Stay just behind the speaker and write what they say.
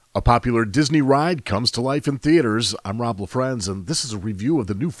A popular Disney ride comes to life in theaters. I'm Rob LaFrenz, and this is a review of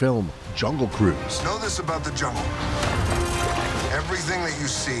the new film, Jungle Cruise. Know this about the jungle. Everything that you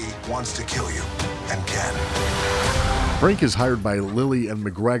see wants to kill you, and can. Frank is hired by Lily and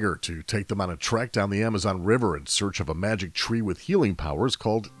McGregor to take them on a trek down the Amazon River in search of a magic tree with healing powers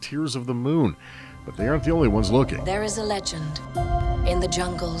called Tears of the Moon. But they aren't the only ones looking. There is a legend in the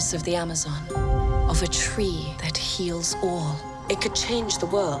jungles of the Amazon of a tree that heals all. It could change the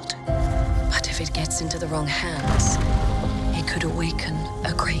world, but if it gets into the wrong hands, it could awaken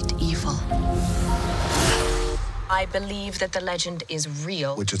a great evil. I believe that the legend is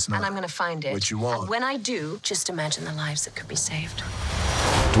real. Which it's not. And I'm going to find it. Which you won't. And when I do, just imagine the lives that could be saved.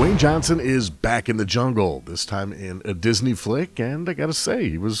 Dwayne Johnson is back in the jungle, this time in a Disney flick, and I gotta say,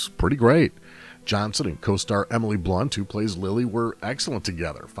 he was pretty great. Johnson and co-star Emily Blunt, who plays Lily, were excellent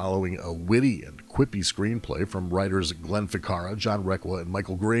together, following a witty and quippy screenplay from writers Glenn Ficarra, John Requa, and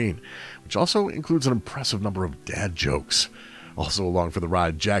Michael Green, which also includes an impressive number of dad jokes. Also along for the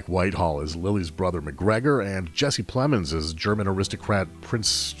ride, Jack Whitehall as Lily's brother McGregor, and Jesse Plemons as German aristocrat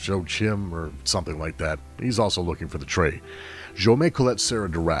Prince Joachim, or something like that. He's also looking for the tree. Jaume Collet-Serra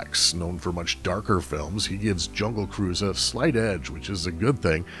directs. Known for much darker films, he gives Jungle Cruise a slight edge, which is a good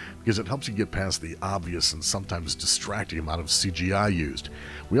thing because it helps you get past the obvious and sometimes distracting amount of CGI used.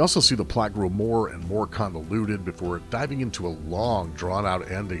 We also see the plot grow more and more convoluted before diving into a long,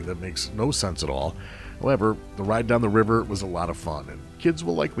 drawn-out ending that makes no sense at all. However, the ride down the river was a lot of fun, and kids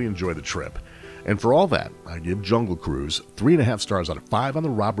will likely enjoy the trip. And for all that, I give Jungle Cruise 3.5 stars out of 5 on the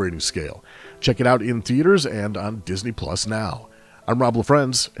Rob rating scale. Check it out in theaters and on Disney Plus now. I'm Rob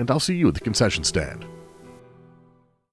LaFrenz, and I'll see you at the concession stand.